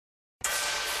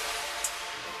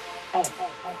Hey,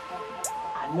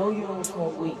 I know you don't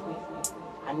smoke weed.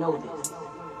 I know this.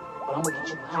 But I'm gonna get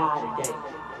you high today.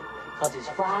 Cause it's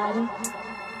Friday,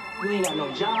 we ain't got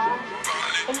no job,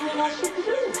 and we ain't got shit to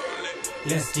do.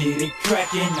 Let's get it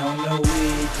crackin' on the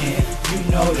weekend. You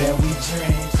know that we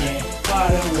drinkin'.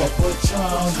 Bottle up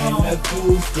Patron and the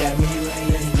goose got me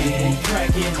laying.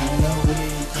 Crackin' on the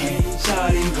weekend.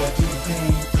 Shawty, what you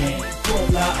thinkin'?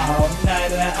 Pull out all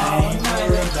night, I ain't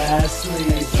worried about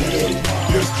sleeping.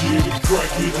 Let's get it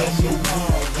crackin' on the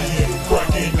weekend.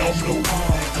 Crackin' on the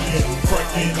weekend.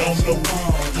 Crackin' on the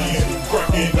weekend.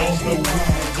 Crackin' on the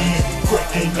weekend.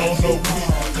 Crackin' on the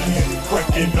weekend.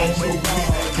 Crackin' on the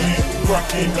weekend.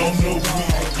 Crackin' on the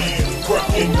weekend.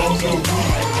 Crackin' on the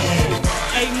weekend.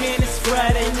 Hey man, it's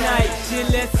Friday night, shit,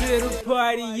 let's hit the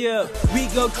party up. We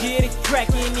go get it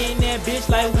crackin' in that bitch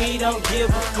like we don't give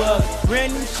a fuck.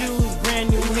 Brand new shoes, brand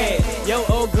new hat. Yo,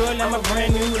 old girl, I'm a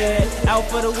brand new dad. Out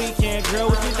for the weekend, girl,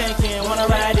 what you thinking? Wanna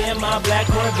ride in my black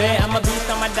Corvette? I'm a beast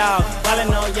on my dog,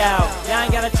 ballin' on y'all. Y'all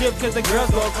ain't gotta trip cause the girls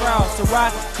go cross. So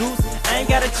why, goose? I ain't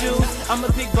gotta choose, I'ma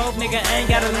pick both, nigga, I ain't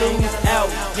gotta lose out.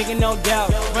 Nigga, no doubt,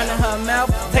 running her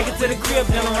mouth, take it to the crib,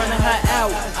 then I'm running her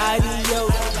out.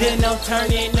 Adios, then I'm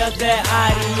turning up that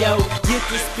audio. Get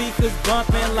the speakers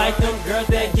bumping like them girls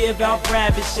that give out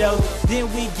private shows.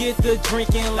 Then we get the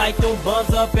drinking like them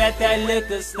bums up at that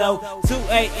liquor store. 2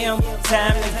 a.m.,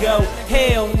 time to go.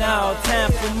 Hell no,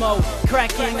 time for more.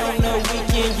 Cracking on the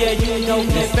weekend, yeah, you know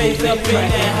KidPhase up in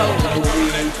that hoe.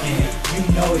 You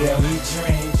know that we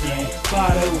drinkin'.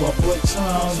 Bottle up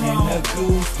Patron and the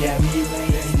goose got me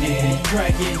laying.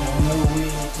 Crackin' on the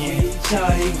weekend.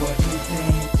 Shawty, what you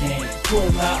thinkin'?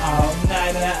 Pull out all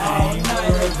night, I ain't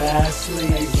worried about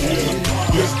sleeping.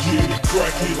 Let's get it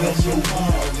crackin' on the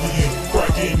weekend.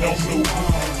 Crackin' on the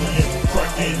weekend.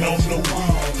 Crackin' on the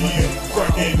weekend.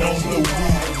 Crackin' on the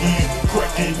weekend.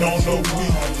 Crackin' on the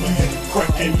weekend.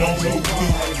 Crackin' on the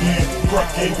weekend.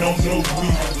 Crackin' on the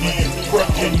weekend.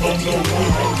 Crackin' on the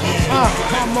weekend.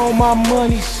 I'm on my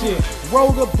money shit.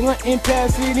 Roll the blunt and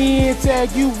pass it in,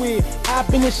 tag you with. I've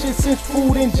been in shit since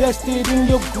food ingested in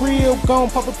your grill. Gon'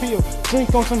 pop a pill,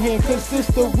 drink on some hand, cause it's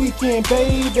the weekend,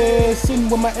 baby. Sitting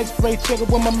with my X-ray checker,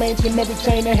 with my main chain, memory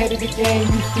chain ahead of the game,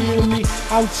 you feel me?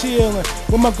 I'm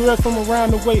chillin' with my girls from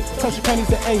around the way. Touch your panties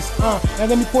to ace, Now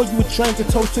let me pour you a drink and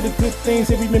toast to the good things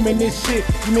and remember this shit.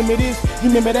 You remember this, you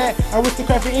remember that?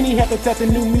 Aristocrat for any habitat, the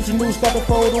new music news, stop a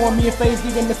photo on me and face,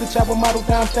 giving Mr. Chopper model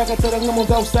down, stacker to the limos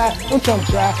outside. Don't trunk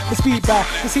drive, the speed by,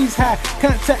 cause he's high.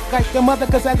 Contact like the mother,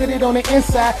 cause I got it on the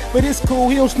inside. But it's cool,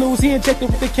 he don't snooze, he injected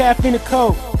with the caffeine and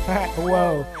coke.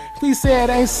 Whoa. Please say it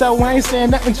ain't so, I ain't saying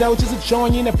nothing, Joe. Just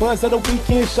enjoying in the buzz of the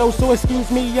weekend show. So excuse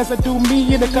me as I do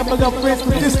me and a couple of friends.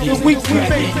 But this is the week we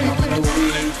face.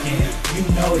 You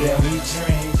know that we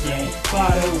drinkin'.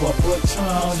 Bottle up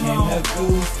Patron and the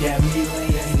goose got me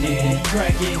laying.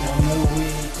 Crackin' on the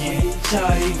weekend.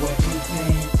 Shawty, what you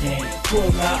thinkin'?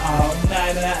 Pull out all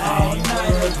night, I ain't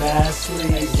worried about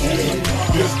sleeping.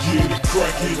 Let's get it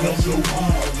crackin' on the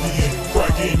weekend.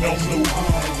 Crackin' on the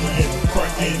weekend.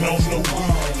 Crackin' on the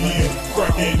weekend.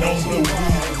 Crackin' on the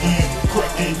weekend.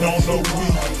 Crackin' on the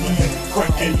weekend.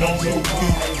 Crackin' on the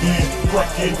weekend.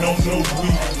 Crackin' on the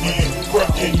weekend.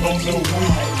 Crackin' on the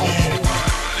weekend.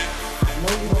 I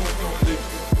know you don't smoke weed.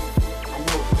 I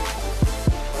know this.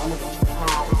 But I'm gonna get you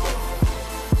high today.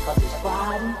 Cause it's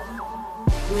Friday,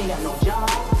 you ain't got no job,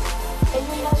 and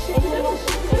you ain't got shit to do.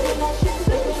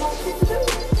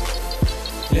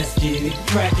 Let's get it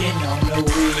crackin' on the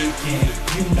weekend.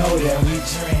 You know that we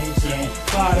drinkin'.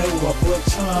 Bottle up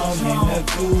Patron and the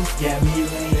goose got me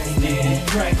laying.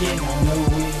 Crackin' on the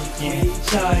weekend.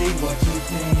 Shawty, what you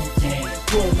thinkin'?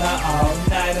 Pull out all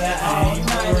night, I ain't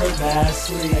worried about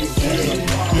sleeping.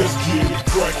 Let's get it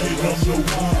crackin' on the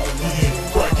weekend.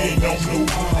 Crackin' on the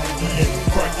weekend.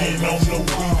 Crackin' on the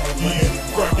weekend.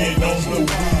 Crackin' on the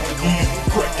weekend.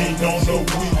 Crackin' on the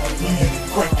weekend.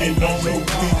 Crackin' on the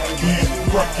weekend.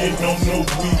 Crackin' on the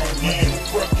weekend.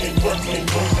 Crackin' on the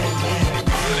weekend.